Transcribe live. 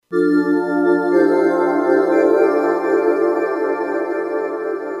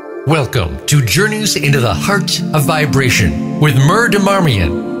Welcome to Journeys into the Heart of Vibration with Mur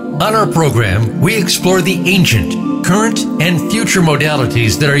Demarmian. On our program, we explore the ancient, current, and future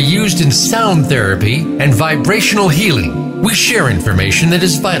modalities that are used in sound therapy and vibrational healing. We share information that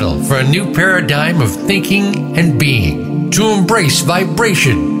is vital for a new paradigm of thinking and being. To embrace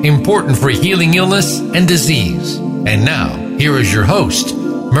vibration, important for healing illness and disease. And now, here is your host,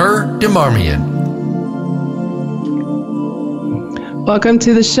 Mur Demarmian. Welcome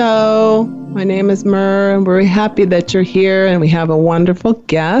to the show. My name is Mur, and we're happy that you're here, and we have a wonderful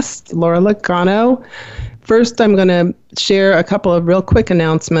guest, Laura Logano. First, I'm going to share a couple of real quick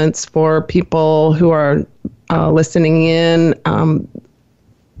announcements for people who are listening in. I'm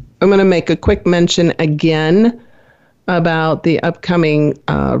going to make a quick mention again about the upcoming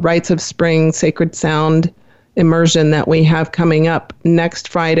Rites of Spring Sacred Sound immersion that we have coming up next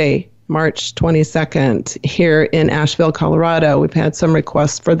Friday, March 22nd, here in Asheville, Colorado. We've had some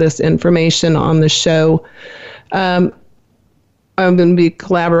requests for this information on the show. I'm going to be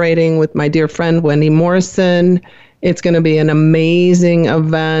collaborating with my dear friend, Wendy Morrison. It's going to be an amazing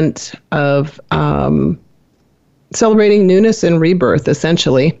event of celebrating newness and rebirth,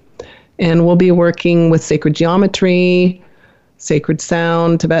 essentially. And we'll be working with sacred geometry, sacred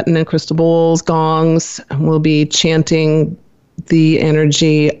sound, Tibetan and crystal bowls, gongs. We'll be chanting the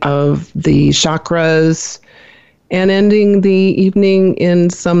energy of the chakras, and ending the evening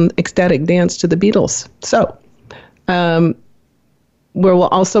in some ecstatic dance to the Beatles. So, we'll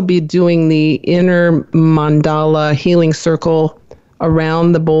also be doing the inner mandala healing circle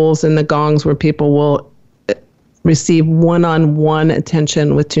around the bowls and the gongs, where people will receive one-on-one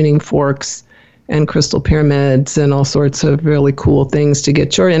attention with tuning forks and crystal pyramids and all sorts of really cool things to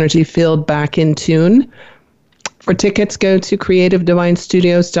get your energy field back in tune. For tickets, go to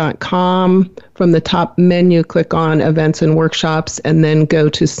creativedivinestudios.com. From the top menu, click on Events and Workshops, and then go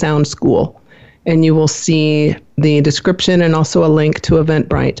to Sound School. And you will see the description and also a link to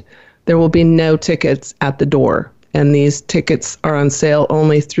Eventbrite. There will be no tickets at the door, and these tickets are on sale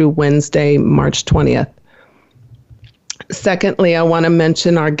only through Wednesday, March 20th. Secondly, I want to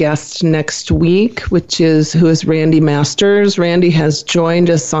mention our guest next week, who is Randy Masters. Randy has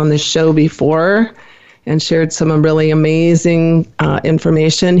joined us on the show before and shared some really amazing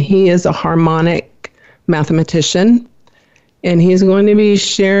information. He is a harmonic mathematician, and he's going to be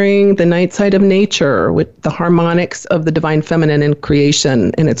sharing the night side of nature with the harmonics of the divine feminine in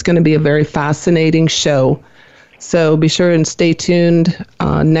creation, and it's going to be a very fascinating show. So be sure and stay tuned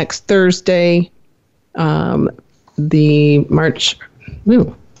next Thursday, the March,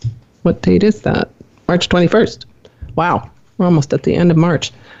 what date is that? March 21st. Wow, we're almost at the end of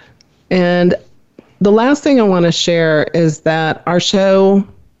March. And the last thing I want to share is that our show,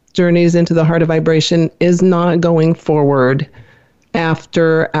 Journeys into the Heart of Vibration, is not going forward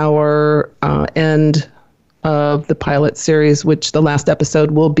after our end of the pilot series, which the last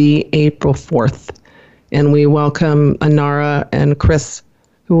episode will be April 4th. And we welcome Anara and Chris,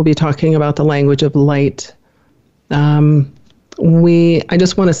 who will be talking about the language of light. I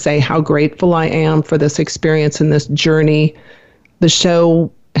just want to say how grateful I am for this experience and this journey. The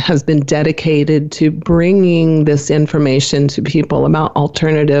show has been dedicated to bringing this information to people about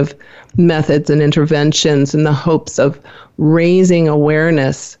alternative methods and interventions in the hopes of raising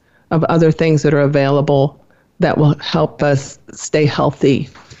awareness of other things that are available that will help us stay healthy.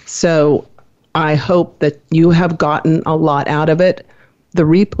 So I hope that you have gotten a lot out of it. The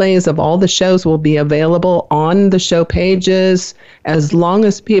replays of all the shows will be available on the show pages. As long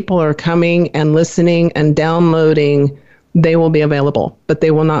as people are coming and listening and downloading, they will be available, but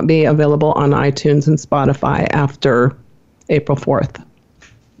they will not be available on iTunes and Spotify after April 4th.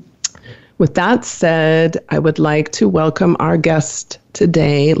 With that said, I would like to welcome our guest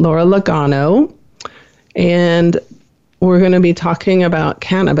today, Laura Logano, and we're going to be talking about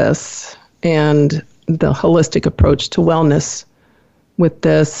cannabis and the holistic approach to wellness with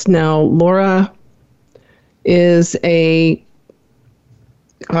this. Now, Laura is a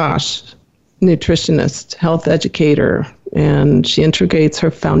nutritionist, health educator, and she integrates her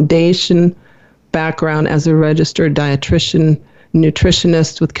foundation background as a registered dietitian,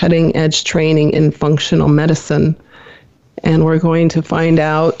 nutritionist with cutting-edge training in functional medicine. And we're going to find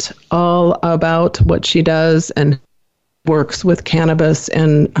out all about what she does and works with cannabis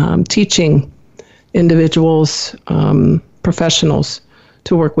and teaching individuals, professionals,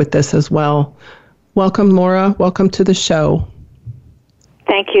 to work with this as well. Welcome, Laura. Welcome to the show.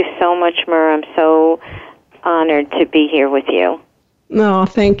 Thank you so much, Mur. I'm so honored to be here with you. No,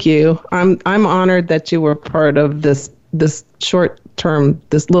 thank you. I'm honored that you were part of this short term,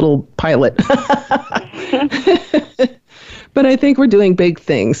 this little pilot. But I think we're doing big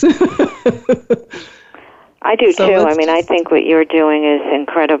things. I do too. I mean, I think what you're doing is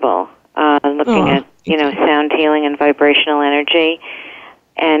incredible. Looking at, sound healing and vibrational energy.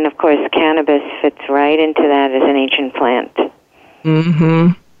 And, of course, cannabis fits right into that as an ancient plant.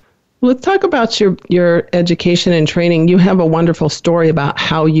 Mm-hmm. Let's talk about your education and training. You have a wonderful story about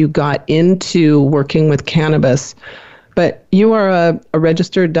how you got into working with cannabis. But you are a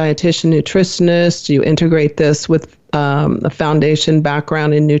registered dietitian nutritionist. You integrate this with a foundation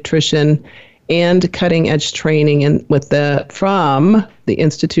background in nutrition and cutting-edge training from the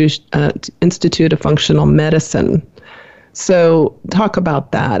Institute of Functional Medicine. So talk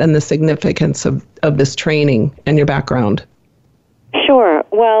about that and the significance of this training and your background. Sure.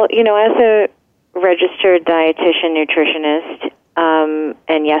 Well, as a registered dietitian nutritionist,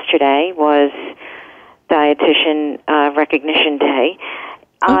 and yesterday was Dietitian Recognition Day,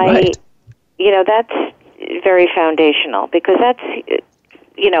 right. That's very foundational because that's,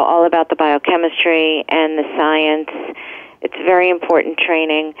 all about the biochemistry and the science. It's very important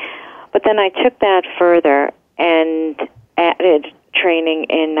training. But then I took that further and added training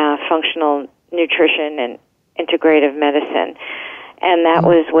in functional nutrition and integrative medicine. And that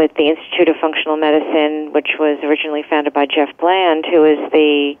was with the Institute of Functional Medicine, which was originally founded by Jeff Bland, who is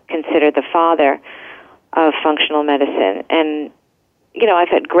considered the father of functional medicine. And, I've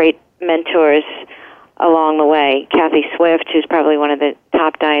had great mentors along the way. Kathy Swift, who's probably one of the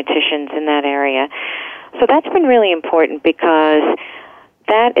top dietitians in that area. So that's been really important because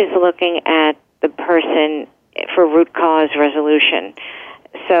that is looking at the person for root cause resolution.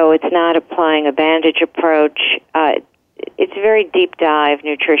 So it's not applying a bandage approach. It's very deep dive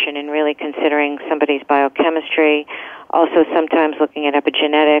nutrition and really considering somebody's biochemistry, also sometimes looking at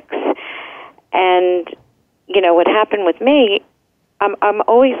epigenetics. And, what happened with me, I'm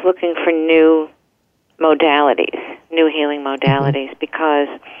always looking for new modalities, new healing modalities, because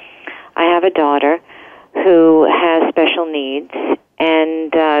I have a daughter who has special needs,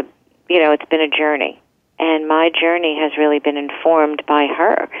 and, it's been a journey. And my journey has really been informed by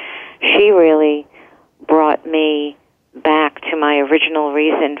her. She really brought me back to my original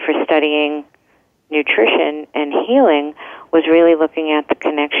reason for studying nutrition and healing, was really looking at the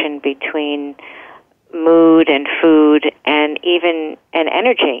connection between mood and food and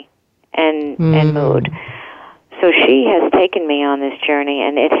energy and mood. So she has taken me on this journey,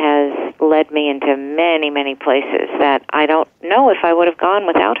 and it has led me into many, many places that I don't know if I would have gone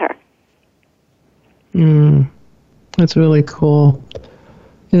without her. That's really cool.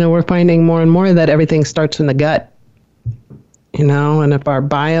 We're finding more and more that everything starts in the gut, and if our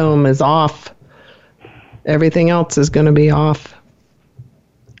biome is off, everything else is going to be off.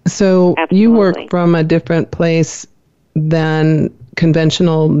 So Absolutely. You work from a different place than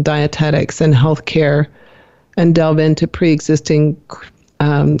conventional dietetics and healthcare and delve into pre-existing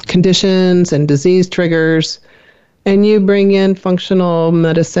conditions and disease triggers. And you bring in functional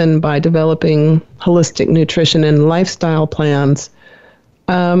medicine by developing holistic nutrition and lifestyle plans.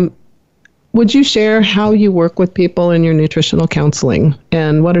 Would you share how you work with people in your nutritional counseling?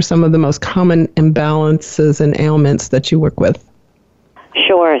 And what are some of the most common imbalances and ailments that you work with?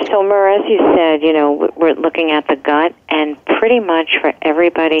 Sure. So, Mur, as you said, we're looking at the gut, and pretty much for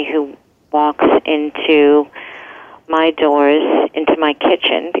everybody who walks into my doors, into my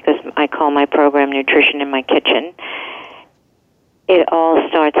kitchen, because I call my program Nutrition in My Kitchen, it all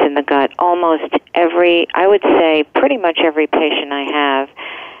starts in the gut. Almost I would say pretty much every patient I have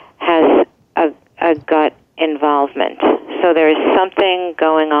has a gut involvement. So there is something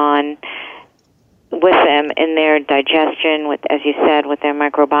going on with them in their digestion, with, as you said, with their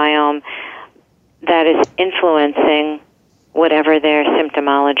microbiome, that is influencing whatever their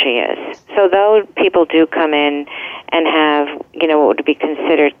symptomology is. So though people do come in and have, what would be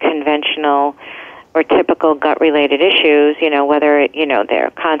considered conventional or typical gut-related issues, whether,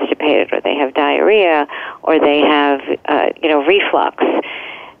 they're constipated or they have diarrhea or they have, reflux,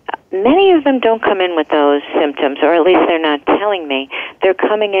 many of them don't come in with those symptoms, or at least they're not telling me. They're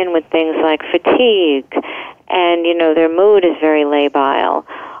coming in with things like fatigue, and, their mood is very labile,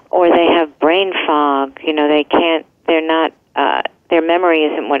 or they have brain fog, their memory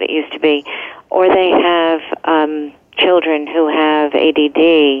isn't what it used to be, or they have children who have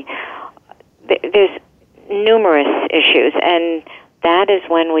ADD. There's numerous issues, and that is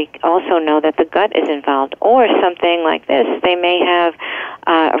when we also know that the gut is involved. Or something like this, they may have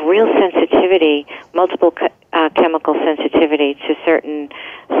a real sensitivity, multiple chemical sensitivity to certain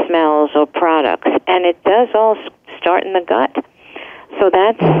smells or products. And it does all start in the gut. So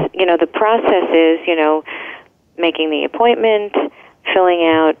that's, the process is, making the appointment, filling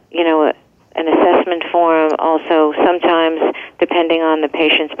out, an assessment form. Also, sometimes, depending on the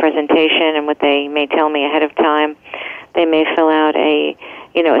patient's presentation and what they may tell me ahead of time, they may fill out a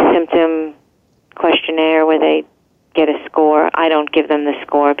symptom questionnaire where they get a score. I don't give them the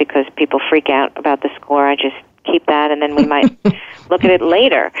score because people freak out about the score. I just keep that, and then we might look at it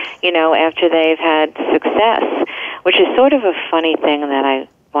later, after they've had success, which is sort of a funny thing that I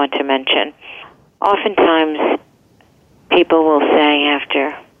want to mention. Oftentimes, people will say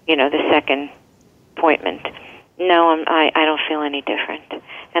after, the second appointment, no, I don't feel any different.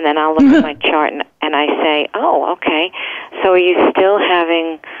 And then I'll look at my chart and I say, oh, okay, so are you still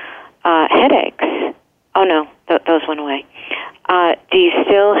having headaches? Oh, no, those went away. Do you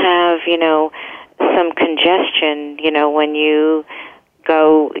still have, some congestion, when you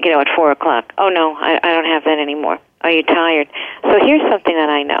go, at 4 o'clock? Oh, no, I don't have that anymore. Are you tired? So here's something that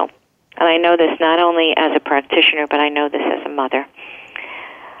I know. And I know this not only as a practitioner, but I know this as a mother.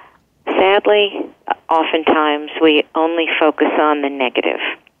 Sadly, oftentimes we only focus on the negative.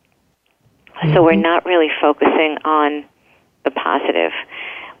 So we're not really focusing on the positive.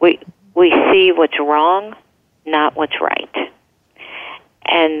 We see what's wrong, not what's right.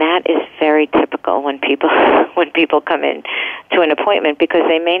 And that is very typical when people come in to an appointment, because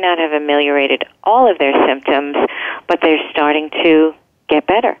they may not have ameliorated all of their symptoms, but they're starting to get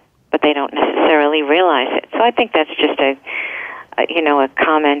better, but they don't necessarily realize it. So I think that's just a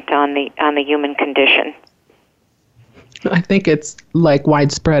comment on the human condition. I think it's like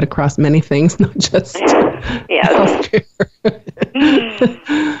widespread across many things, not just healthcare.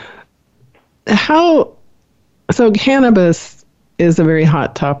 So cannabis is a very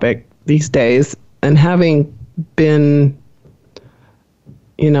hot topic these days, and having been,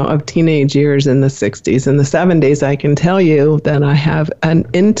 of teenage years in the 60s and the 70s, I can tell you that I have an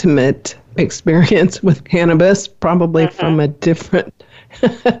intimate experience with cannabis, probably from a different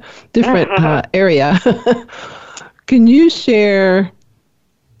area. Can you share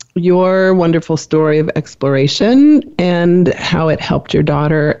your wonderful story of exploration and how it helped your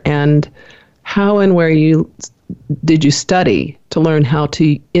daughter, and how and where did you study to learn how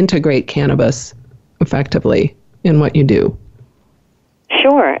to integrate cannabis effectively in what you do?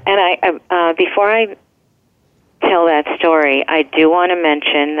 Sure. And I before I tell that story, I do want to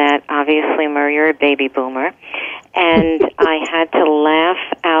mention that obviously, Mur, you're a baby boomer, and I had to laugh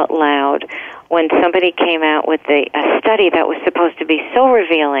out loud when somebody came out with a study that was supposed to be so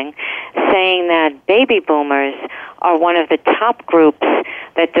revealing, saying that baby boomers are one of the top groups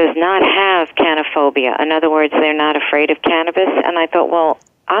that does not have canophobia. In other words, they're not afraid of cannabis. And I thought, well,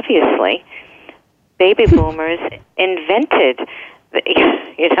 obviously, baby boomers invented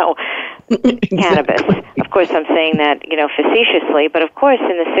cannabis. Of course, I'm saying that, facetiously, but of course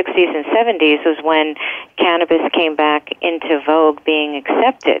in the 60s and 70s was when cannabis came back into vogue, being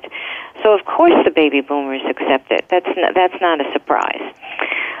accepted. So of course the baby boomers accept it. That's not a surprise.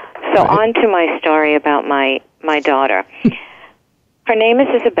 So on to my story about my daughter. Her name is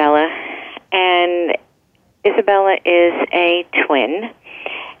Isabella, and Isabella is a twin,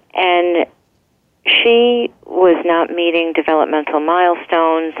 and she was not meeting developmental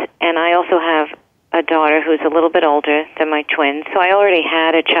milestones, and I also have a daughter who's a little bit older than my twin, so I already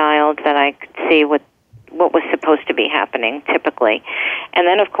had a child that I could see what was supposed to be happening, typically. And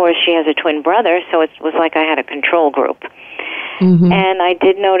then, of course, she has a twin brother, so it was like I had a control group. Mm-hmm. And I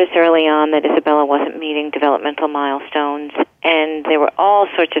did notice early on that Isabella wasn't meeting developmental milestones, and there were all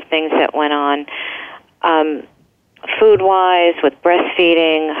sorts of things that went on. Food-wise, with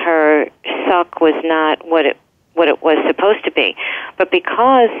breastfeeding, her suck was not what it was supposed to be. But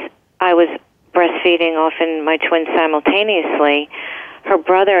because I was breastfeeding often my twins simultaneously, her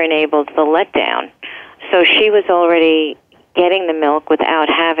brother enabled the letdown. So she was already getting the milk without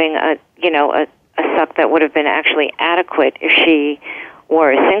having a suck that would have been actually adequate if she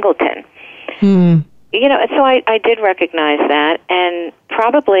were a singleton. So I did recognize that, and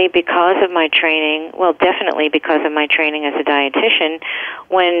probably because of my training, well, definitely because of my training as a dietitian,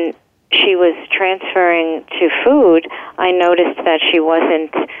 when she was transferring to food, I noticed that she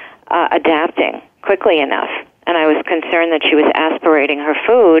wasn't adapting quickly enough, and I was concerned that she was aspirating her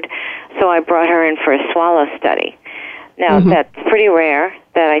food, so I brought her in for a swallow study. Now, that's pretty rare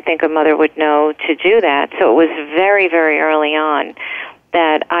that I think a mother would know to do that, so it was very, very early on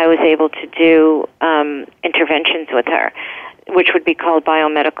that I was able to do interventions with her, which would be called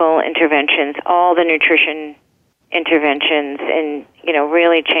biomedical interventions, all the nutrition interventions, and,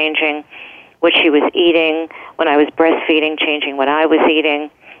 really changing what she was eating when I was breastfeeding, changing what I was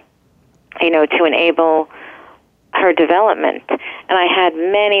eating, to enable her development. And I had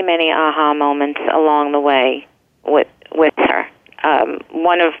many, many aha moments along the way with her.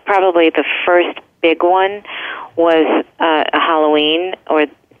 one of probably the first big one was a Halloween, or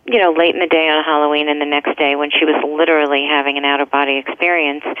late in the day on Halloween, and the next day when she was literally having an out-of-body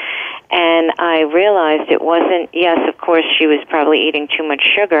experience. And I realized it wasn't, yes, of course, she was probably eating too much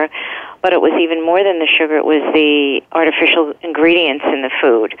sugar, but it was even more than the sugar. It was the artificial ingredients in the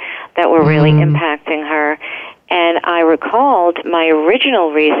food that were really impacting her. And I recalled my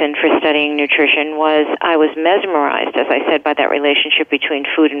original reason for studying nutrition was I was mesmerized, as I said, by that relationship between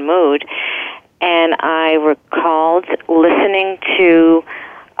food and mood. And I recalled listening to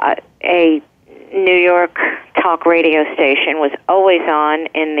a New York talk radio station, was always on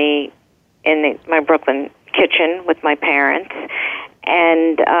in my Brooklyn kitchen with my parents,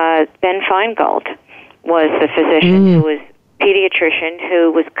 and Ben Feingold was the physician who was pediatrician,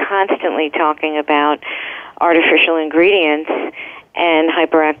 who was constantly talking about artificial ingredients and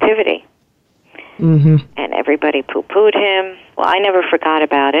hyperactivity. And everybody poo-pooed him. Well, I never forgot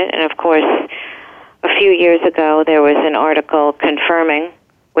about it, and of course, a few years ago there was an article confirming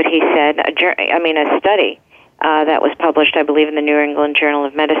what he said, a study that was published, I believe, in the New England Journal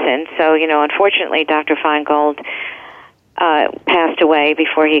of Medicine. So, unfortunately, Dr. Feingold passed away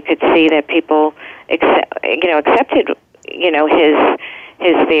before he could see that people accepted,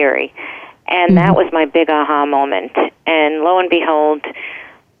 his theory. And that was my big aha moment. And lo and behold,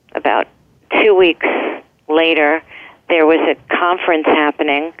 about 2 weeks later, there was a conference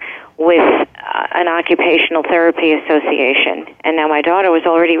happening with an occupational therapy association. And now my daughter was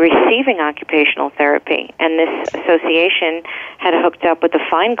already receiving occupational therapy. And this association had hooked up with the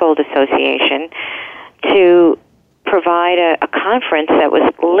Feingold Association to provide a conference that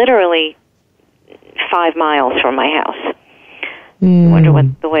was literally 5 miles from my house. I wonder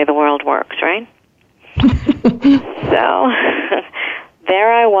what the way the world works, right? So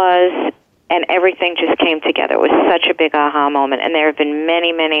there I was, and everything just came together. It was such a big aha moment, and there have been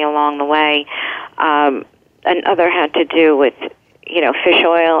many, many along the way. Another had to do with, fish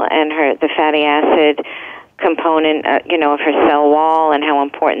oil and the fatty acid component, of her cell wall and how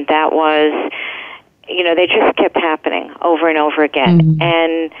important that was. They just kept happening over and over again.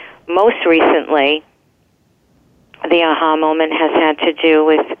 And most recently, the aha moment has had to do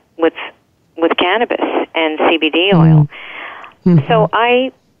with cannabis and CBD oil. So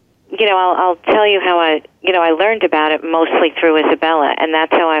I'll tell you how I learned about it mostly through Isabella, and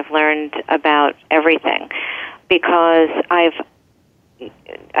that's how I've learned about everything, because I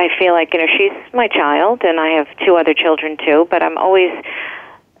feel like, she's my child, and I have 2 other children too, but I'm always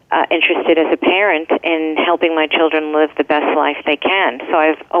interested as a parent in helping my children live the best life they can. So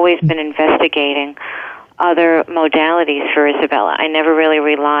I've always been investigating other modalities for Isabella. I never really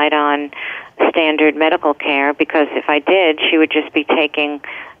relied on standard medical care, because if I did, she would just be taking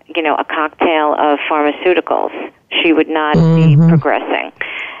a cocktail of pharmaceuticals. She would not be progressing.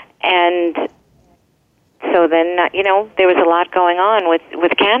 And so then, there was a lot going on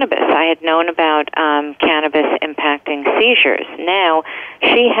with cannabis. I had known about cannabis impacting seizures. Now,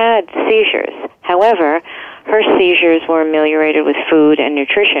 she had seizures. However, her seizures were ameliorated with food and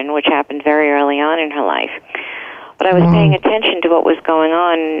nutrition, which happened very early on in her life. But I was paying attention to what was going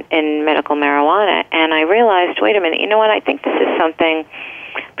on in medical marijuana, and I realized, wait a minute, you know what, I think this is something,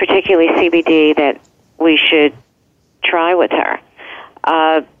 particularly CBD, that we should try with her,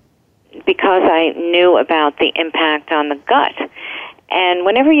 because I knew about the impact on the gut. And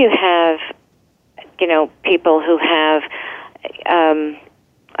whenever you have, people who have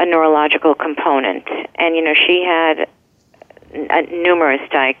a neurological component, and, she had numerous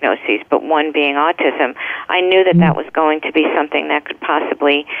diagnoses, but one being autism, I knew that was going to be something that could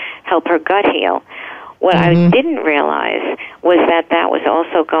possibly help her gut heal. What I didn't realize was that was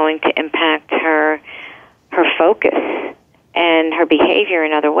also going to impact her focus and her behavior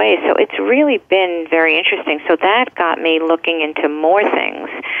in other ways. So it's really been very interesting. So that got me looking into more things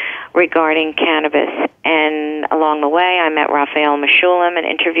regarding cannabis. And along the way, I met Raphael Mechoulam and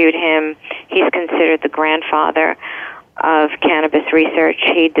interviewed him. He's considered the grandfather of cannabis research.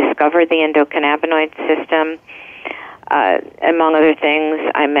 He discovered the endocannabinoid system. Among other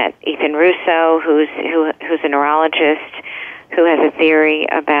things, I met Ethan Russo, who's a neurologist who has a theory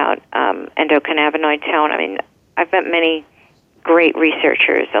about endocannabinoid tone. I mean, I've met many great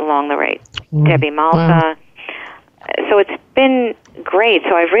researchers along the way. Debbie Malta. So it's been great.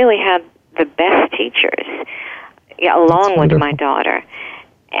 So I've really had the best teachers, along with my daughter.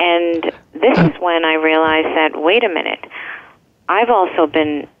 And this is when I realized that, wait a minute, I've also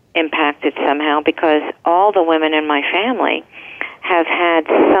been impacted somehow, because all the women in my family have had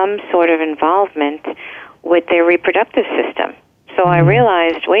some sort of involvement with their reproductive system. So I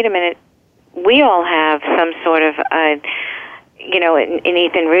realized, wait a minute, we all have some sort of in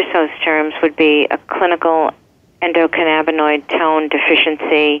Ethan Russo's terms, would be a clinical endocannabinoid tone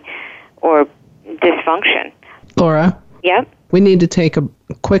deficiency or dysfunction. Laura? Yep. We need to take a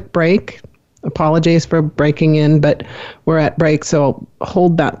quick break. Apologies for breaking in, but we're at break, so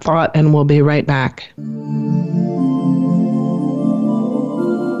hold that thought and we'll be right back.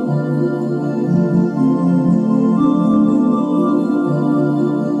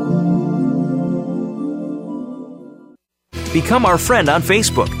 Become our friend on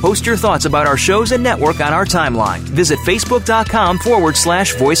Facebook. Post your thoughts about our shows and network on our timeline. Visit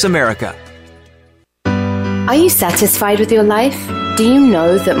facebook.com/Voice America. Are you satisfied with your life? Do you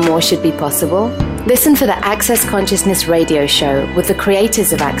know that more should be possible? Listen for the Access Consciousness radio show with the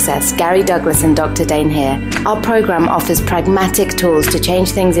creators of Access, Gary Douglas and Dr. Dane here. Our program offers pragmatic tools to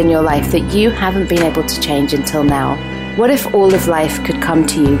change things in your life that you haven't been able to change until now. What if all of life could come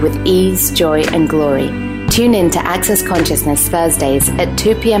to you with ease, joy, and glory? Tune in to Access Consciousness Thursdays at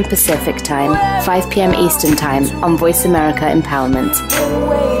 2 p.m. Pacific Time, 5 p.m. Eastern Time on Voice America Empowerment.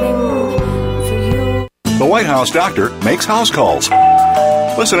 The White House doctor makes house calls.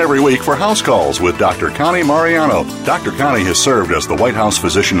 Listen every week for House Calls with Dr. Connie Mariano. Dr. Connie has served as the White House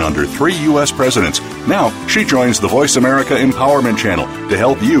physician under 3 U.S. presidents. Now, she joins the Voice America Empowerment Channel to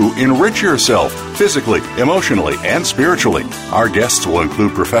help you enrich yourself physically, emotionally, and spiritually. Our guests will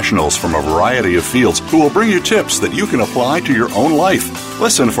include professionals from a variety of fields who will bring you tips that you can apply to your own life.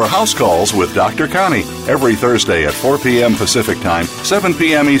 Listen for House Calls with Dr. Connie every Thursday at 4 p.m. Pacific Time, 7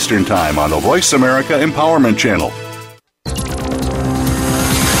 p.m. Eastern Time on the Voice America Empowerment Channel.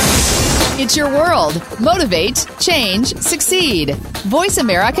 It's your world. Motivate, change, succeed.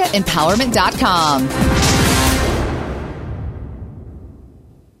 VoiceAmericaEmpowerment.com.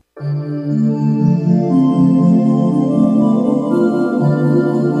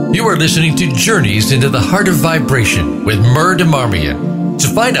 You are listening to Journeys into the Heart of Vibration with Mur Demarmian. To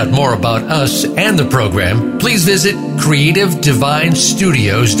find out more about us and the program, please visit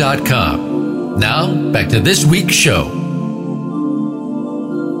CreativeDivineStudios.com. Now, back to this week's show.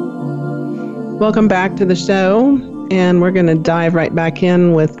 Welcome back to the show, and we're going to dive right back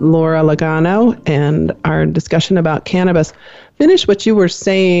in with Laura Lagano and our discussion about cannabis. Finish what you were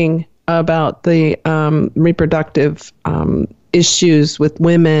saying about the reproductive issues with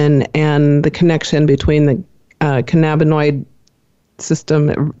women and the connection between the cannabinoid system,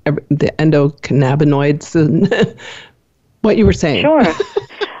 the endocannabinoids, what you were saying. Sure.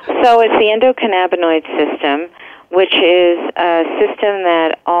 So it's the endocannabinoid system, which is a system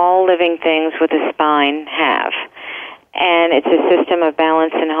that all living things with a spine have. And it's a system of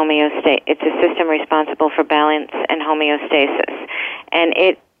balance and homeostasis. It's a system responsible for balance and homeostasis. And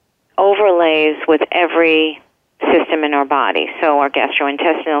it overlays with every system in our body. So our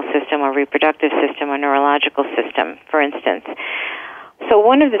gastrointestinal system, our reproductive system, our neurological system, for instance. So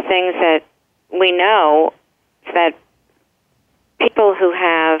one of the things that we know is that people who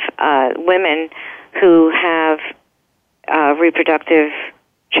have, women who have reproductive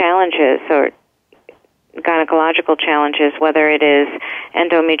challenges or gynecological challenges, whether it is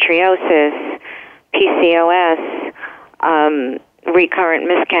endometriosis, PCOS, recurrent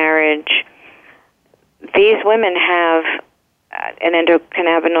miscarriage, these women have an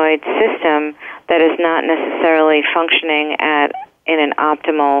endocannabinoid system that is not necessarily functioning in an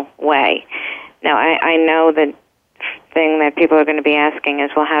optimal way. Now, I know the thing that people are going to be asking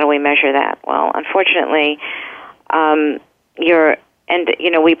is, well, how do we measure that? Well, unfortunately,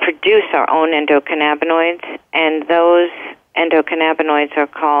 we produce our own endocannabinoids, and those endocannabinoids are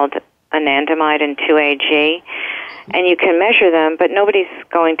called anandamide and 2-AG, and you can measure them, but nobody's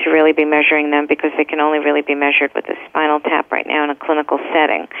going to really be measuring them because they can only really be measured with a spinal tap right now in a clinical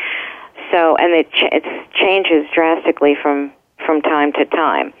setting. So, and it changes drastically from time to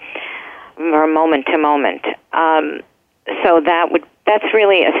time, or moment to moment. So that's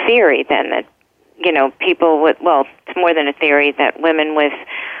really a theory then that, people with, well, it's more than a theory, that women with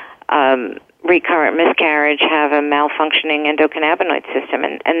recurrent miscarriage have a malfunctioning endocannabinoid system.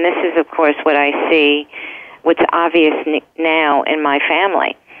 And this is, of course, what I see, what's obvious now in my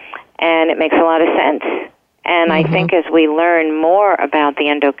family. And it makes a lot of sense. And I think as we learn more about the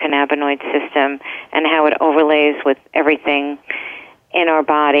endocannabinoid system and how it overlays with everything in our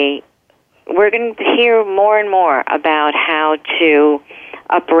body, we're going to hear more and more about how to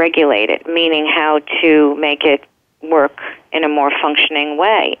upregulate it, meaning how to make it work in a more functioning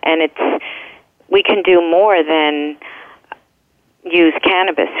way. And we can do more than use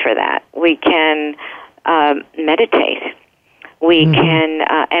cannabis for that. We can meditate. We can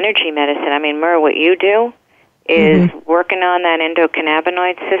energy medicine. I mean, Mur, what you do is working on that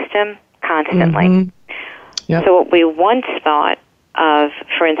endocannabinoid system constantly. Yep. So what we once thought of,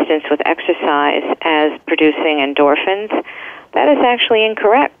 for instance, with exercise as producing endorphins, that is actually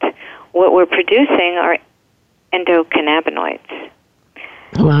incorrect. What we're producing are endocannabinoids.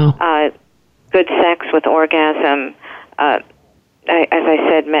 Wow. Good sex with orgasm, as I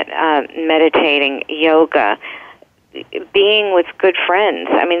said, meditating, yoga, being with good friends.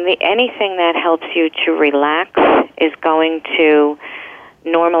 I mean, anything that helps you to relax is going to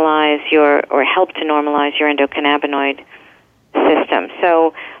normalize or help to normalize your endocannabinoid system.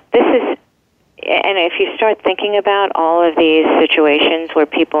 So this is, and if you start thinking about all of these situations where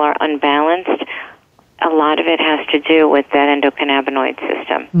people are unbalanced, a lot of it has to do with that endocannabinoid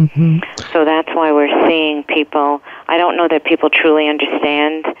system. Mm-hmm. So that's why we're seeing people, I don't know that people truly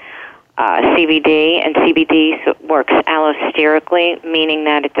understand CBD, and CBD works allosterically, meaning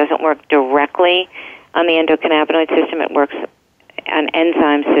that it doesn't work directly on the endocannabinoid system. It works on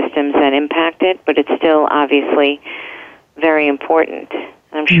enzyme systems that impact it, but it's still obviously very important.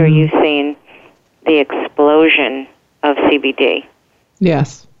 I'm sure you've seen the explosion of CBD.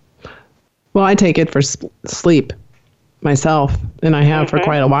 Yes. Well, I take it for sleep myself, and I have for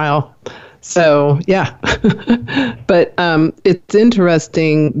quite a while. So, yeah. But it's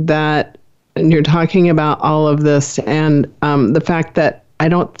interesting that you're talking about all of this, and the fact that I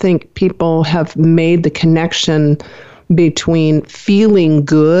don't think people have made the connection between feeling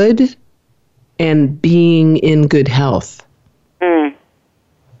good and being in good health.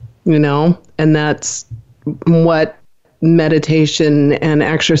 You know, and that's what meditation and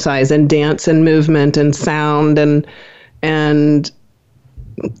exercise and dance and movement and sound and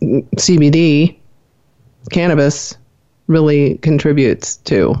CBD, cannabis, really contributes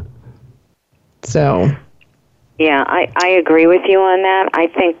to. So, yeah, I agree with you on that. I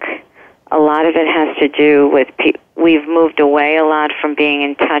think a lot of it has to do with we've moved away a lot from being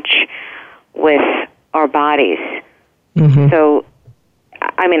in touch with our bodies. Mm-hmm. So,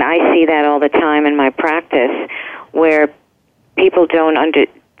 I mean, I see that all the time in my practice, where people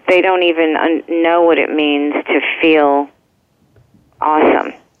they don't even know what it means to feel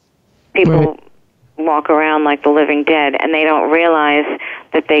awesome. People walk around like the living dead, and they don't realize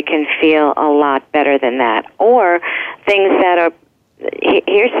that they can feel a lot better than that. Or things that are,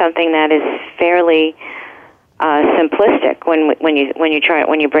 here's something that is fairly simplistic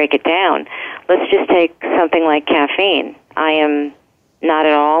when you break it down. Let's just take something like caffeine. I am not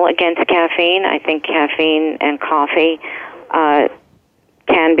at all against caffeine. I think caffeine and coffee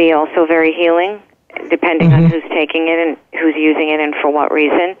can be also very healing, depending on who's taking it and who's using it and for what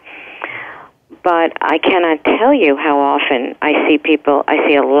reason. But I cannot tell you how often I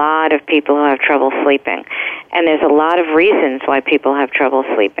see a lot of people who have trouble sleeping. And there's a lot of reasons why people have trouble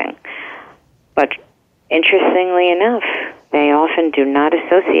sleeping. But interestingly enough, they often do not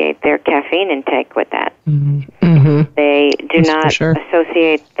associate their caffeine intake with that. Mm-hmm. They do not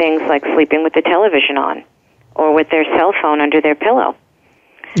associate things like sleeping with the television on or with their cell phone under their pillow.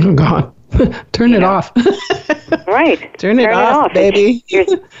 Oh, God. Turn it off. Right. Turn it off, baby.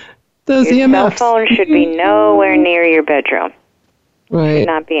 Those your EMFs. cell phone should be nowhere near your bedroom. Right.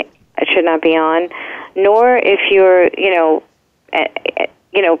 It should not be on. Nor if you're,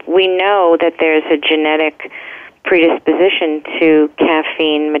 we know that there's a genetic predisposition to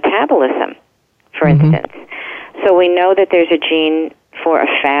caffeine metabolism, for instance. So we know that there's a gene for a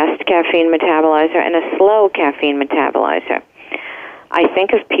fast caffeine metabolizer and a slow caffeine metabolizer. I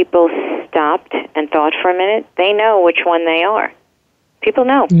think if people stopped and thought for a minute, they know which one they are. People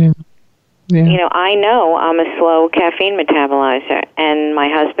know. Yeah. Yeah. I know I'm a slow caffeine metabolizer, and my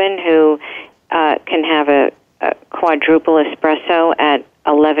husband, who can have a quadruple espresso at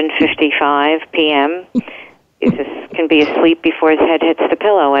 11:55 p.m., can be asleep before his head hits the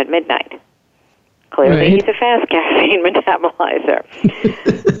pillow at midnight. Clearly, he's a fast caffeine metabolizer.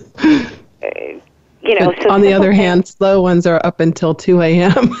 But on the other hand, slow ones are up until 2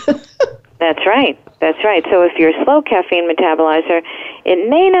 a.m. That's right. So if you're a slow caffeine metabolizer, it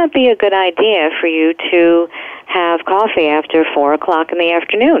may not be a good idea for you to have coffee after 4 o'clock in the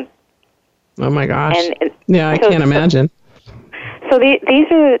afternoon. Oh my gosh! I can't imagine. So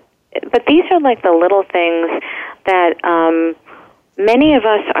these are like the little things that many of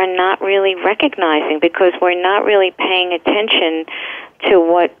us are not really recognizing because we're not really paying attention to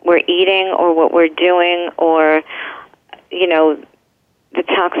what we're eating or what we're doing or, the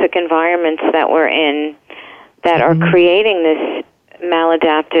toxic environments that we're in that are creating this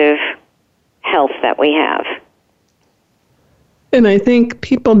maladaptive health that we have. And I think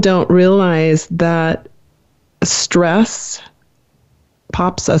people don't realize that stress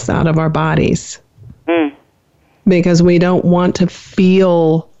pops us out of our bodies because we don't want to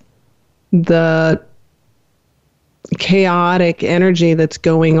feel the chaotic energy that's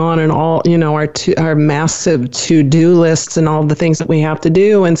going on in all, our massive to-do lists and all the things that we have to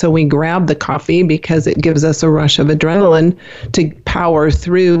do. And so we grab the coffee because it gives us a rush of adrenaline to power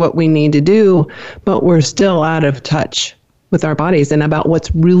through what we need to do, but we're still out of touch with our bodies and about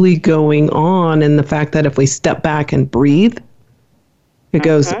what's really going on, and the fact that if we step back and breathe, it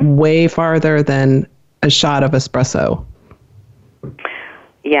goes way farther than a shot of espresso.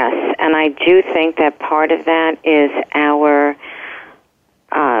 Yes, and I do think that part of that is our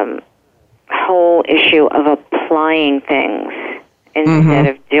whole issue of applying things instead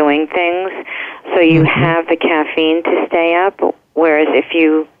of doing things. So you have the caffeine to stay up, whereas if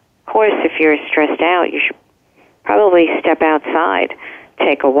you're stressed out, you should probably step outside,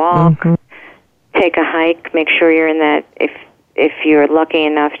 take a walk, take a hike, make sure you're in that, if you're lucky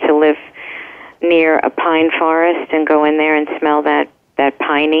enough to live near a pine forest, and go in there and smell that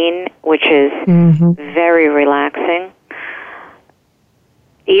pinene, which is very relaxing.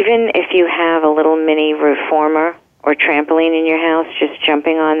 Even if you have a little mini reformer or trampoline in your house, just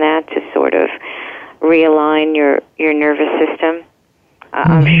jumping on that to sort of realign your nervous system.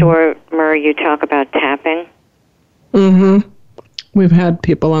 I'm sure, Mur, you talk about tapping. We've had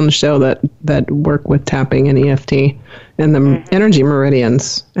people on the show that work with tapping and EFT and the energy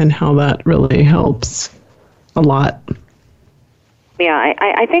meridians, and how that really helps a lot. Yeah,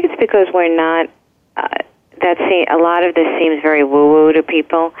 I think it's because we're not, a lot of this seems very woo-woo to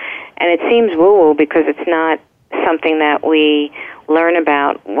people, and it seems woo-woo because it's not something that we learn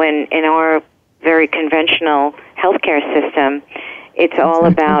about when in our very conventional healthcare system, it's all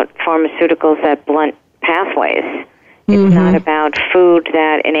about pharmaceuticals that blunt pathways. It's not about food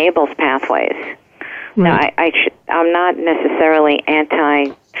that enables pathways. Right. Now, I'm not necessarily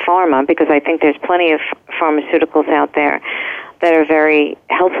anti-pharma, because I think there's plenty of pharmaceuticals out there that are very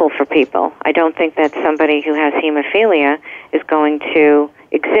helpful for people. I don't think that somebody who has hemophilia is going to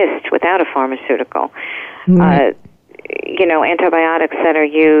exist without a pharmaceutical. Antibiotics that are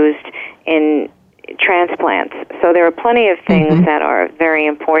used in transplants. So there are plenty of things that are very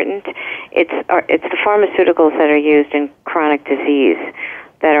important. It's the pharmaceuticals that are used in chronic disease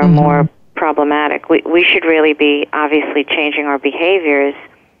that are more problematic. We should really be obviously changing our behaviors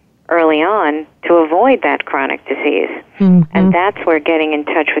early on to avoid that chronic disease. And that's where getting in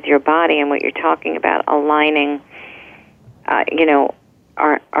touch with your body and what you're talking about, aligning,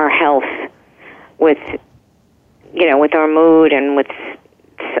 our health with, with our mood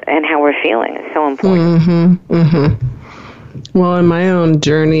and how we're feeling is so important. Well, in my own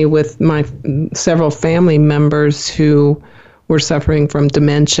journey with my several family members who were suffering from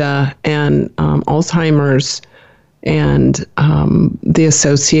dementia and Alzheimer's and the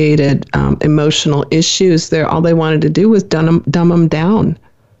associated emotional issues, all they wanted to do was dumb them down.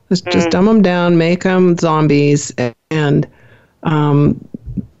 Just dumb them down, make them zombies, and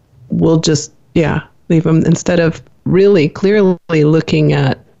we'll just, leave them, instead of really clearly looking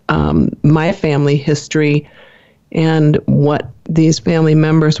at my family history and what these family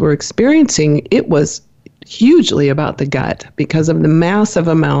members were experiencing. It was hugely about the gut because of the massive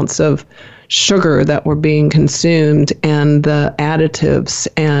amounts of sugar that were being consumed and the additives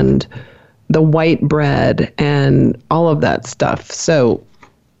and the white bread and all of that stuff. So,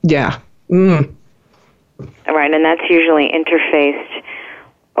 yeah. Right, and that's usually interfaced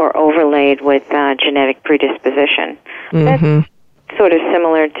or overlaid with genetic predisposition. That's sort of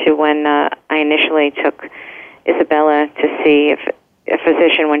similar to when I initially took Isabella to see a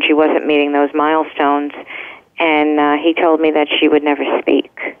physician when she wasn't meeting those milestones, and he told me that she would never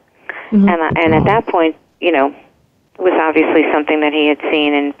speak. And at that point, it was obviously something that he had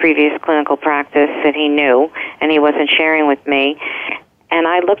seen in previous clinical practice that he knew, and he wasn't sharing with me. And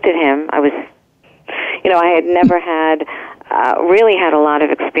I looked at him. I was, I had never really had a lot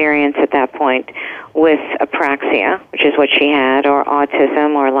of experience at that point with apraxia, which is what she had, or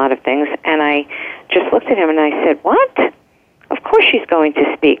autism, or a lot of things. And I just looked at him and I said, "What? Of course she's going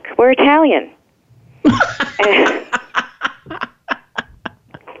to speak. We're Italian."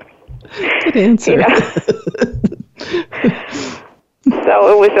 Good answer. So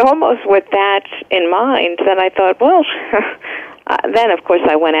it was almost with that in mind that I thought, well, then of course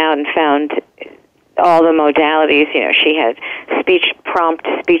I went out and found all the modalities. She had prompt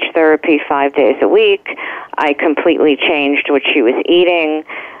speech therapy 5 days a week. I completely changed what she was eating.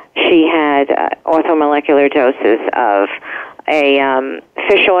 She had orthomolecular doses of a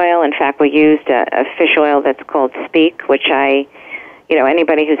fish oil. In fact, we used a fish oil that's called Speak, which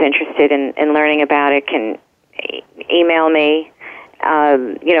anybody who's interested in learning about it can email me.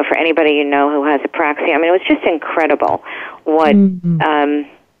 For anybody who has apraxia. I mean, it was just incredible what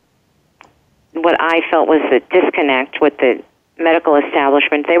what I felt was the disconnect with the medical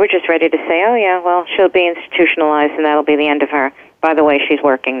establishment. They were just ready to say, oh, yeah, well, she'll be institutionalized and that'll be the end of her. By the way, she's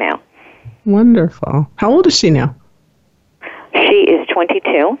working now. Wonderful. How old is she now? She is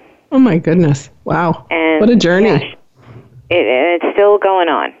 22. Oh, my goodness. Wow. And what a journey. Yeah, it's still going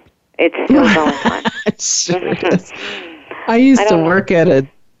on. It's still going on. It sure is. I used to work at a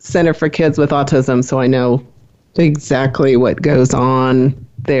Center for Kids with Autism, so I know exactly what goes on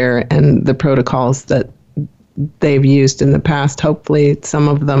there and the protocols that they've used in the past. Hopefully some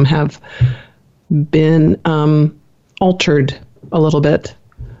of them have been altered a little bit.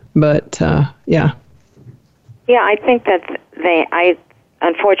 But, yeah. Yeah, I think that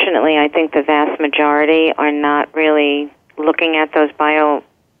unfortunately, I think the vast majority are not really looking at those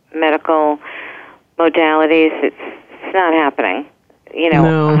biomedical modalities. It's not happening,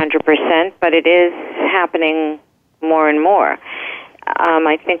 100%, but it is happening more and more.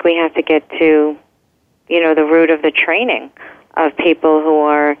 I think we have to get to, the root of the training of people who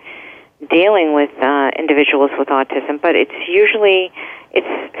are dealing with individuals with autism, but it's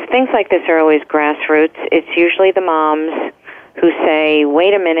things like this are always grassroots. It's usually the moms who say,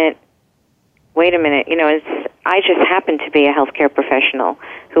 wait a minute, I just happened to be a healthcare professional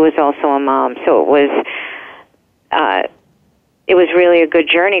who was also a mom, so it was really a good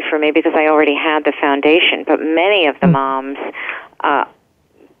journey for me because I already had the foundation. But many of the moms, are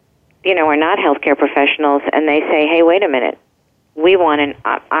not healthcare professionals, and they say, hey, wait a minute, we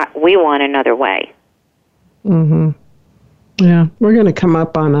want another way. Mm-hmm. Yeah, we're going to come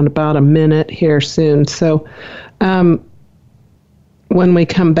up on about a minute here soon. So when we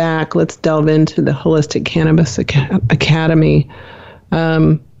come back, let's delve into the Holistic Cannabis Academy.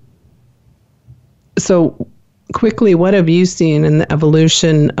 So quickly, what have you seen in the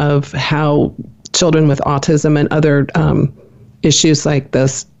evolution of how children with autism and other issues like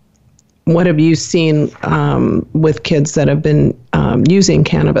this, what have you seen with kids that have been using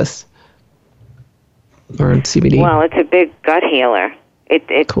cannabis or CBD? Well, it's a big gut healer.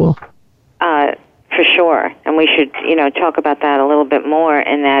 Cool. For sure. And we should, talk about that a little bit more,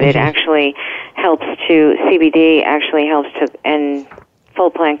 in that it actually helps to, CBD actually helps to, and full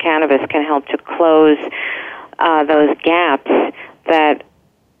plant cannabis can help to close those gaps that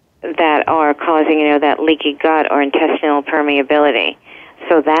are causing, that leaky gut or intestinal permeability.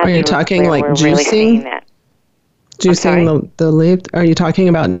 So that's are you talking like we're juicing? Really seeing that. Juicing the leaf? Are you talking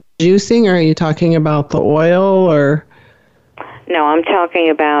about juicing, or are you talking about the oil, or? No, I'm talking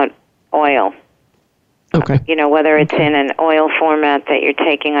about oil. Okay. Whether it's in an oil format that you're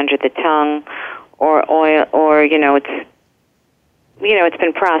taking under the tongue, or oil, or it's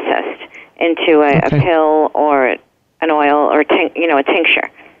been processed into a pill or an oil or a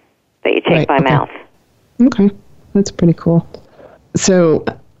tincture that you take by mouth. Okay, that's pretty cool. So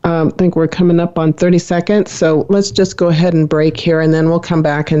I think we're coming up on 30 seconds. So let's just go ahead and break here, and then we'll come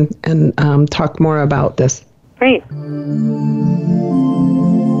back and talk more about this. Great.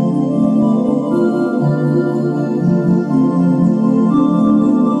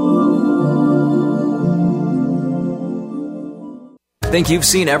 Think you've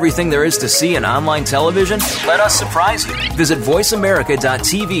seen everything there is to see in online television? Let us surprise you. Visit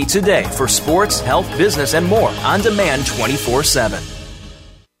voiceamerica.tv today for sports, health, business, and more on demand 24/7.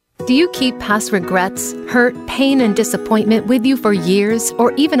 Do you keep past regrets, hurt, pain, and disappointment with you for years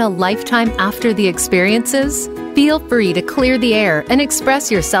or even a lifetime after the experiences? Feel free to clear the air and express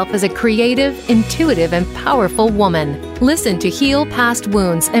yourself as a creative, intuitive, and powerful woman. Listen to Heal Past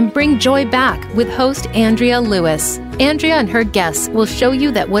Wounds and Bring Joy Back with host Andrea Lewis. Andrea and her guests will show you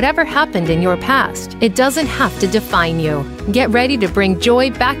that whatever happened in your past, it doesn't have to define you. Get ready to bring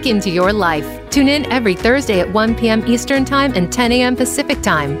joy back into your life. Tune in every Thursday at 1 p.m. Eastern Time and 10 a.m. Pacific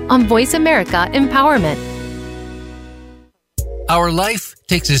Time on Voice America Empowerment. Our life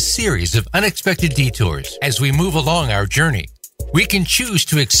takes a series of unexpected detours as we move along our journey. We can choose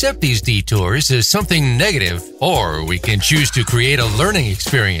to accept these detours as something negative, or we can choose to create a learning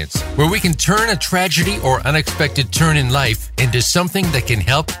experience where we can turn a tragedy or unexpected turn in life into something that can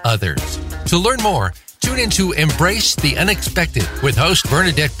help others. To learn more, tune into Embrace the Unexpected with host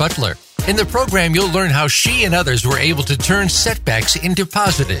Bernadette Butler. In the program, you'll learn how she and others were able to turn setbacks into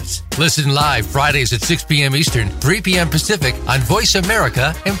positives. Listen live Fridays at 6 p.m. Eastern, 3 p.m. Pacific on Voice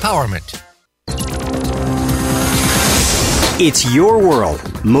America Empowerment. It's your world.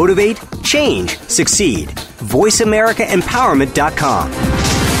 Motivate, change, succeed. VoiceAmericaEmpowerment.com.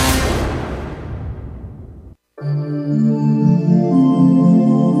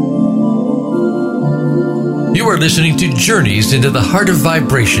 You are listening to Journeys into the Heart of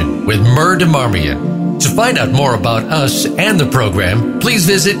Vibration with Mur Demarmian. To find out more about us and the program, please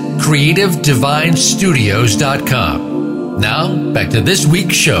visit creativedivinestudios.com. Now, back to this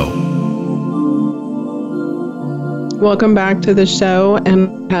week's show. Welcome back to the show,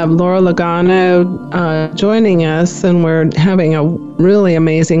 and have Laura Logano joining us, and we're having a really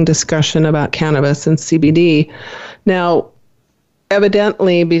amazing discussion about cannabis and CBD. Now,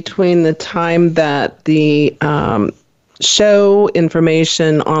 evidently, between the time that the show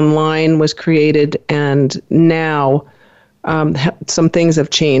information online was created and now, some things have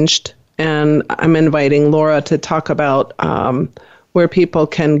changed, and I'm inviting Laura to talk about where people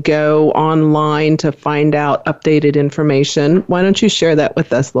can go online to find out updated information. Why don't you share that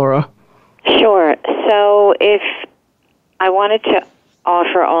with us, Laura? Sure. So if I wanted to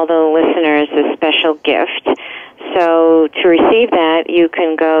offer all the listeners a special gift, so to receive that, you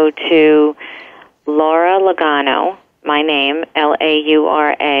can go to Laura Logano, my name,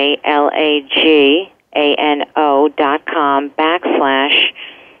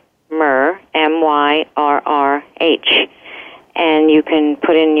 LauralAlagano.com/Myrrh, MYRRH. And you can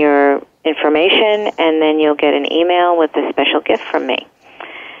put in your information, and then you'll get an email with a special gift from me.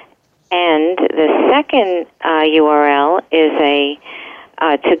 And the second URL is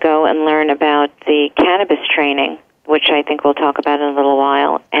to go and learn about the cannabis training, which I think we'll talk about in a little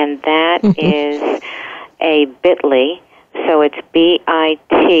while. And that is a bit.ly, so it's bit.ly/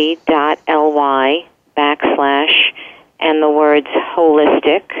 and the words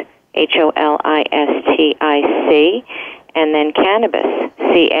holistic, HOLISTIC, and then cannabis,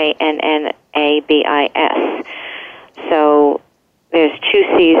 CANNABIS. So there's 2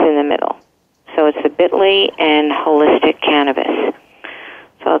 C's in the middle. So it's the bit.ly and holistic cannabis.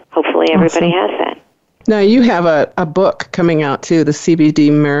 So hopefully everybody has that. Now, you have a book coming out, too, the CBD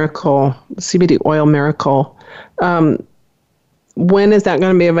Miracle, CBD Oil Miracle. When is that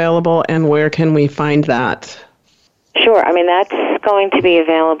going to be available, and where can we find that? Sure. I mean, that's going to be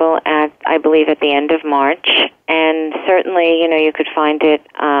available at, I believe, at the end of March. And certainly, you could find it,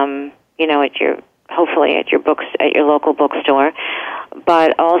 hopefully at your local bookstore.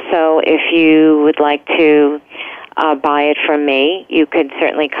 But also, if you would like to buy it from me, you could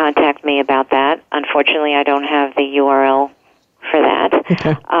certainly contact me about that. Unfortunately, I don't have the URL for that.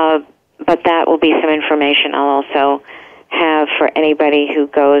 Okay. But that will be some information I'll also have for anybody who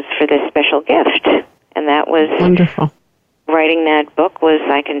goes for this special gift. And that was wonderful. Writing that book was,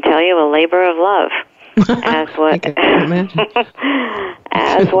 I can tell you, a labor of love. As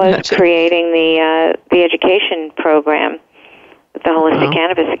was creating the education program with the Holistic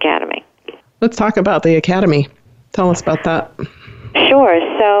Cannabis Academy. Let's talk about the Academy. Tell us about that. Sure.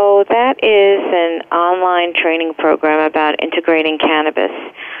 So that is an online training program about integrating cannabis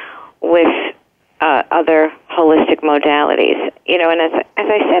with other holistic modalities. And as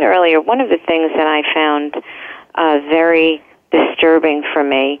I said earlier, one of the things that I found very disturbing for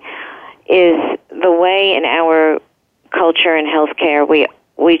me is the way in our culture and healthcare we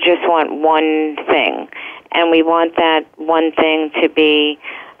just want one thing, and we want that one thing to be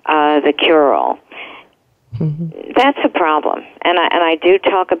the cure-all. Mm-hmm. That's a problem, and I do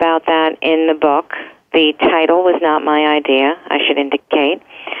talk about that in the book. The title was not my idea, I should indicate.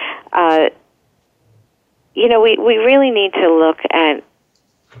 We really need to look at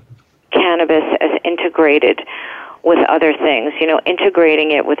cannabis as integrated with other things.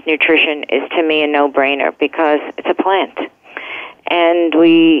 Integrating it with nutrition is, to me, a no-brainer because it's a plant. And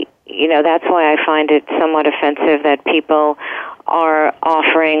that's why I find it somewhat offensive that people are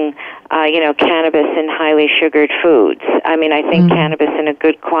offering, cannabis in highly sugared foods. I mean, I think cannabis in a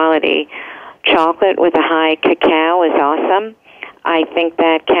good quality chocolate with a high cacao is awesome. I think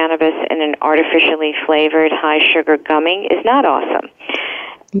that cannabis in an artificially flavored high sugar gummy is not awesome.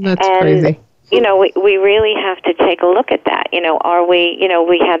 That's crazy. We really have to take a look at that. Are we,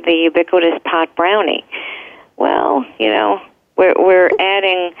 we have the ubiquitous pot brownie. Well, we're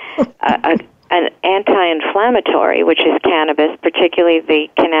adding an anti-inflammatory, which is cannabis, particularly the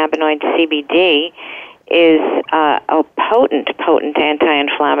cannabinoid CBD, is a potent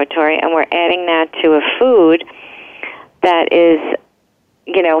anti-inflammatory, and we're adding that to a food that is,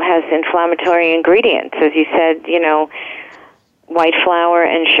 has inflammatory ingredients, as you said, white flour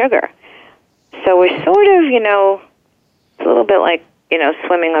and sugar. So we're sort of, it's a little bit like,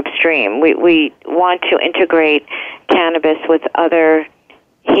 swimming upstream. We want to integrate cannabis with other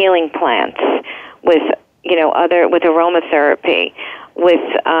healing plants, with aromatherapy, with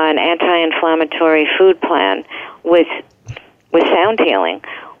an anti-inflammatory food plan, with sound healing,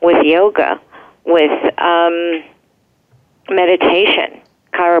 with yoga, with meditation,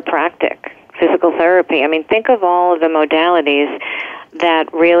 chiropractic, physical therapy. I mean, think of all of the modalities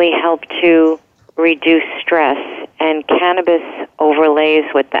that really help to reduce stress, and cannabis overlays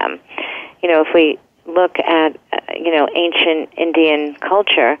with them. If we look at, ancient Indian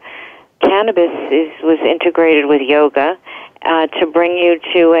culture, cannabis was integrated with yoga to bring you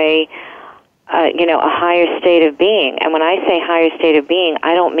to a higher state of being. And when I say higher state of being,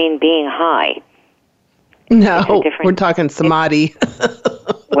 I don't mean being high. No, we're talking samadhi.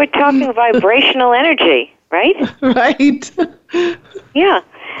 We're talking vibrational energy, right? Right. Yeah.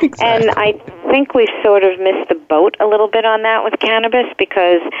 Exactly. And I think we sort of missed the boat a little bit on that with cannabis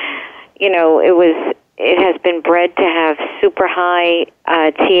because, it has been bred to have super high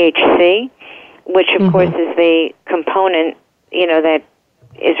THC, which of course is the component, that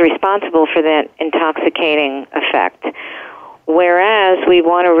is responsible for that intoxicating effect. Whereas we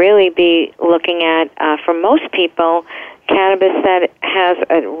want to really be looking at, for most people, cannabis that has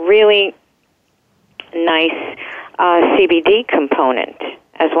a really nice CBD component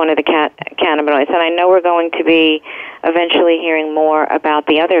as one of the cannabinoids. And I know we're going to be eventually hearing more about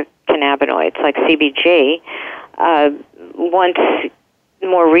the other cannabinoids, like CBG, once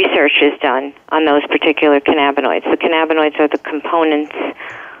more research is done on those particular cannabinoids. The cannabinoids are the components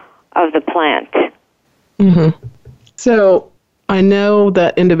of the plant. Mm-hmm. So I know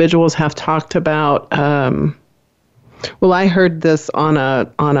that individuals have talked about, I heard this on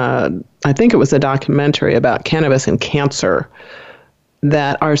I think it was a documentary about cannabis and cancer,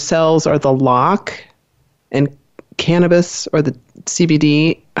 that our cells are the lock and cannabis or the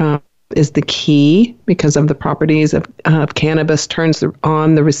CBD is the key because of the properties of cannabis turns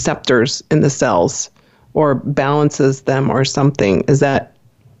on the receptors in the cells or balances them or something. Is that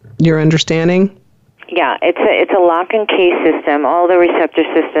your understanding? Yeah, it's a lock and key system. All the receptor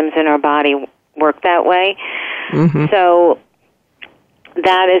systems in our body work that way. Mm-hmm. So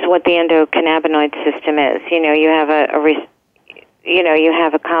that is what the endocannabinoid system is. You have you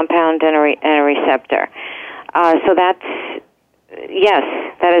have a compound and a receptor. So that's, yes,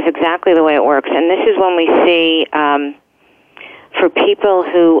 that is exactly the way it works. And this is when we see, for people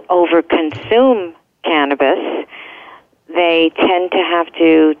who overconsume cannabis, they tend to have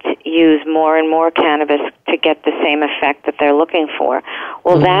to use more and more cannabis to get the same effect that they're looking for.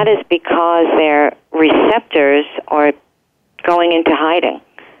 Well, that is because their receptors are going into hiding.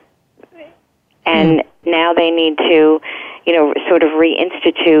 And now they need to, sort of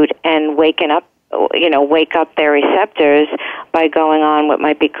reinstitute and wake up their receptors by going on what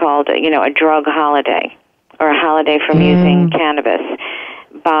might be called, a drug holiday or a holiday from using cannabis.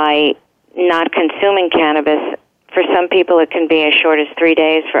 By not consuming cannabis, for some people it can be as short as 3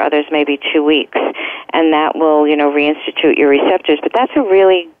 days, for others maybe 2 weeks, and that will, reinstitute your receptors. But that's a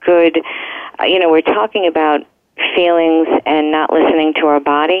really good, we're talking about feelings and not listening to our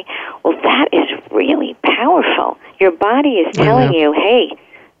body. Well, that is really powerful. Your body is telling you, hey,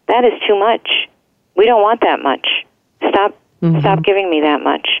 that is too much. We don't want that much. Stop giving me that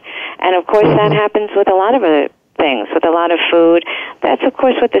much. And of course that happens with a lot of other things, with a lot of food. That's of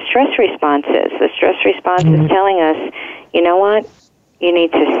course what the stress response is. The stress response is telling us, you know what? You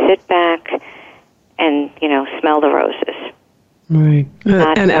need to sit back and, smell the roses. Right.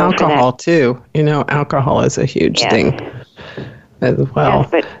 And alcohol too. Alcohol is a huge thing as well.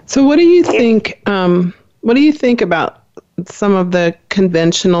 Yes, so what do you think about some of the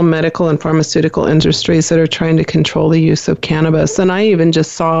conventional medical and pharmaceutical industries that are trying to control the use of cannabis? And I even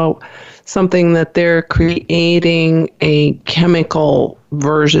just saw something that they're creating a chemical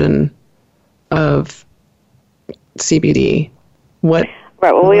version of CBD. Right.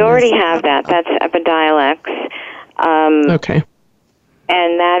 Well, we already have that. That's Epidiolex. Okay.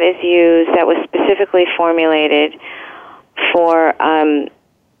 And that was specifically formulated for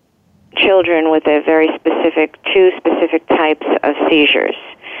children with two specific types of seizures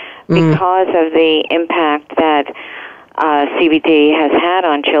because of the impact that CBD has had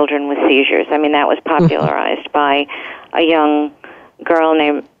on children with seizures. I mean, that was popularized by a young girl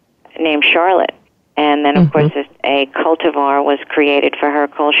named Charlotte. And then, of course, a cultivar was created for her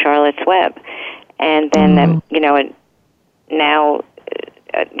called Charlotte's Web. And then, now,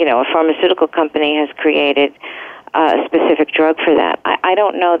 a pharmaceutical company has created a specific drug for that. I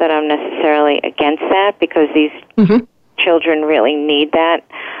don't know that I'm necessarily against that because these children really need that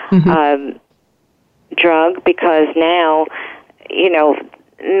drug because now,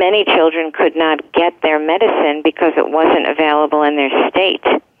 many children could not get their medicine because it wasn't available in their state.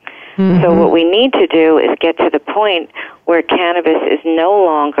 So what we need to do is get to the point where cannabis is no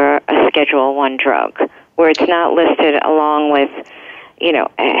longer a Schedule I drug, where it's not listed along with,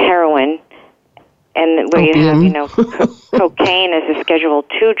 heroin, and where you have, cocaine as a Schedule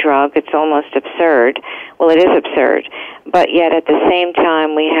II drug. It's almost absurd. Well, it is absurd. But yet at the same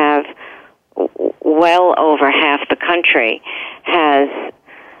time, we have well over half the country has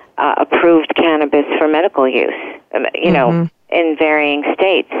approved cannabis for medical use, know, in varying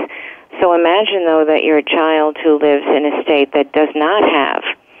states. So imagine, though, that you're a child who lives in a state that does not have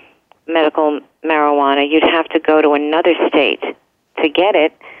medical marijuana. You'd have to go to another state to get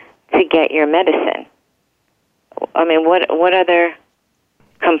it, to get your medicine. I mean, what other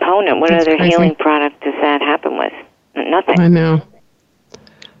component, what That's other crazy. healing product does that happen with? Nothing.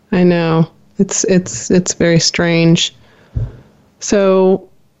 I know. It's very strange. So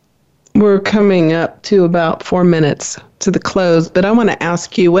we're coming up to about 4 minutes to the close, but I want to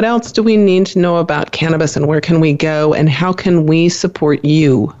ask you, what else do we need to know about cannabis, and where can we go, and how can we support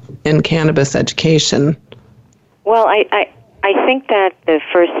you in cannabis education? Well, I think that the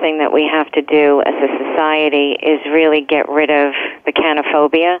first thing that we have to do as a society is really get rid of the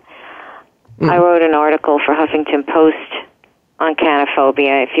canophobia. I wrote an article for Huffington Post on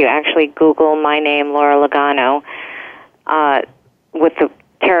canophobia. If you actually Google my name, Laura Logano, with the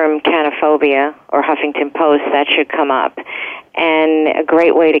term canophobia or Huffington Post, that should come up. And a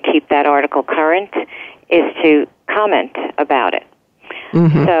great way to keep that article current is to comment about it.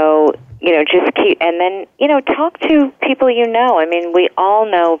 So, just keep, and then, talk to people you know. I mean, we all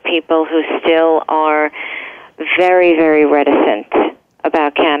know people who still are very, very reticent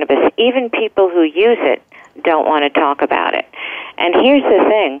about cannabis. Even people who use it don't want to talk about it. And here's the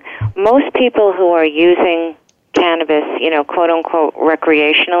thing. Most people who are using cannabis, quote-unquote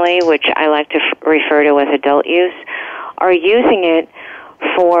recreationally, which I like to refer to as adult use, are using it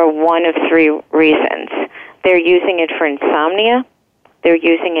for one of three reasons. They're using it for insomnia, they're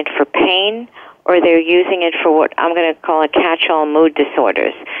using it for pain, or they're using it for what I'm going to call a catch-all mood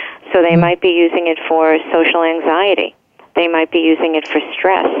disorders. So they might be using it for social anxiety. They might be using it for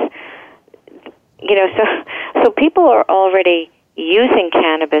stress. So people are already using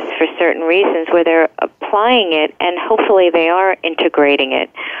cannabis for certain reasons where they're applying it, and hopefully they are integrating it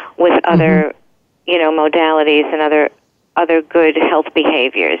with other, modalities and other good health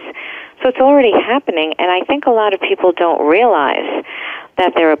behaviors. So it's already happening, and I think a lot of people don't realize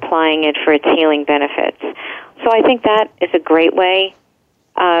that they're applying it for its healing benefits. So I think that is a great way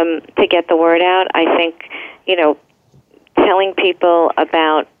to get the word out. I think, telling people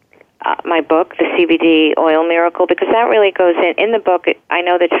about my book, The CBD Oil Miracle, because that really goes in the book. I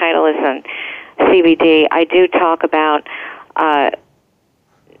know the title is on CBD. I do talk about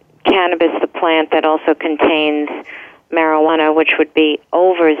cannabis, the plant that also contains marijuana, which would be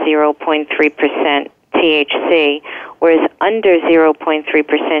over 0.3% THC, whereas under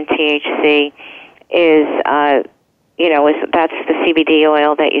 0.3% THC is, that's the CBD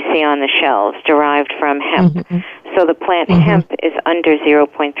oil that you see on the shelves, derived from hemp. So the plant hemp is under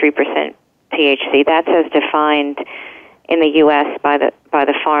 0.3% THC. That's as defined in the U.S. by the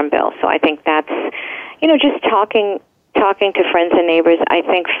Farm Bill. So I think that's, just talking to friends and neighbors. I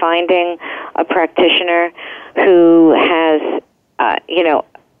think finding a practitioner who has,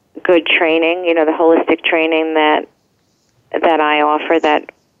 good training, the holistic training that I offer,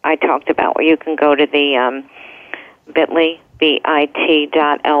 that I talked about, where you can go to the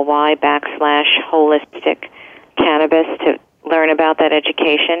bit.ly/holistic cannabis to learn about that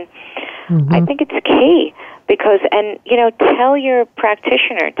education. I think it's key because, tell your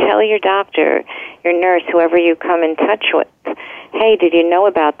practitioner, tell your doctor, your nurse, whoever you come in touch with, hey, did you know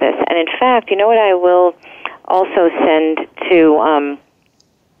about this? And in fact, you know what I will also send to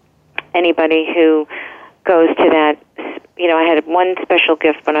anybody who goes to that, I had one special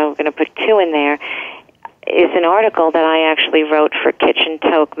gift, but I'm going to put two in there, is an article that I actually wrote for Kitchen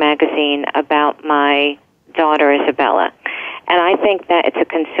Toke magazine about my daughter, Isabella. And I think that it's a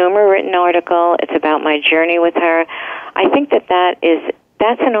consumer-written article. It's about my journey with her. I think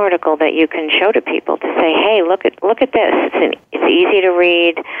that's an article that you can show to people to say, hey, look at this. It's easy to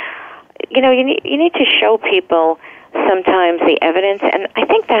read. You need to show people sometimes the evidence, and I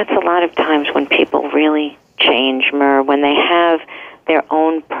think that's a lot of times when people really change, Mer, when they have their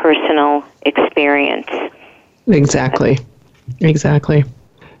own personal experience. Exactly.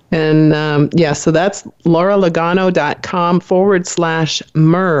 And so that's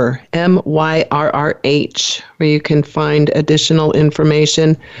lauralogano.com/Myrrh, MYRRH, where you can find additional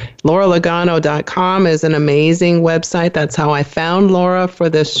information. lauralogano.com is an amazing website. That's how I found Laura for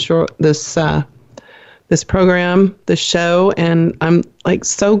this program, the show, and I'm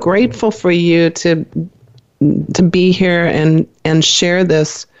so grateful for you to be here and share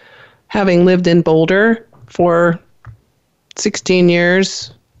this. Having lived in Boulder for 16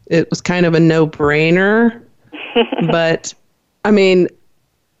 years, it was kind of a no-brainer. But, I mean,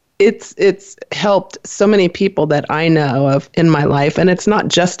 it's helped so many people that I know of in my life. And it's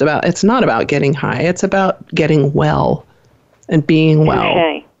not about getting high. It's about getting well and being well.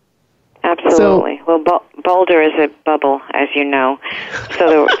 Okay. Absolutely. Well, Boulder is a bubble, as you know.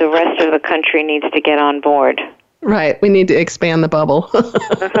 So the rest of the country needs to get on board. Right. We need to expand the bubble.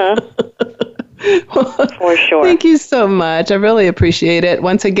 For sure. Thank you so much. I really appreciate it.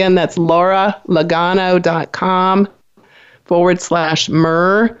 Once again, that's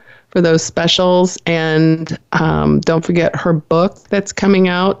lauralagano.com/Myrrh for those specials. And don't forget her book that's coming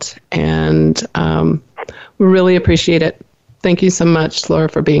out. And we really appreciate it. Thank you so much, Laura,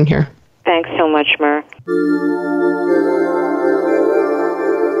 for being here. Thanks so much, Myrrh.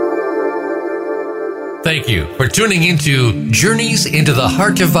 Thank you for tuning into Journeys into the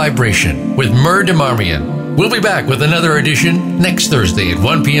Heart of Vibration with Myrrh DeMarmian. We'll be back with another edition next Thursday at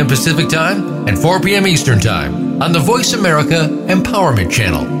 1 p.m. Pacific Time and 4 p.m. Eastern Time on the Voice America Empowerment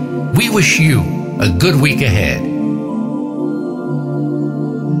Channel. We wish you a good week ahead.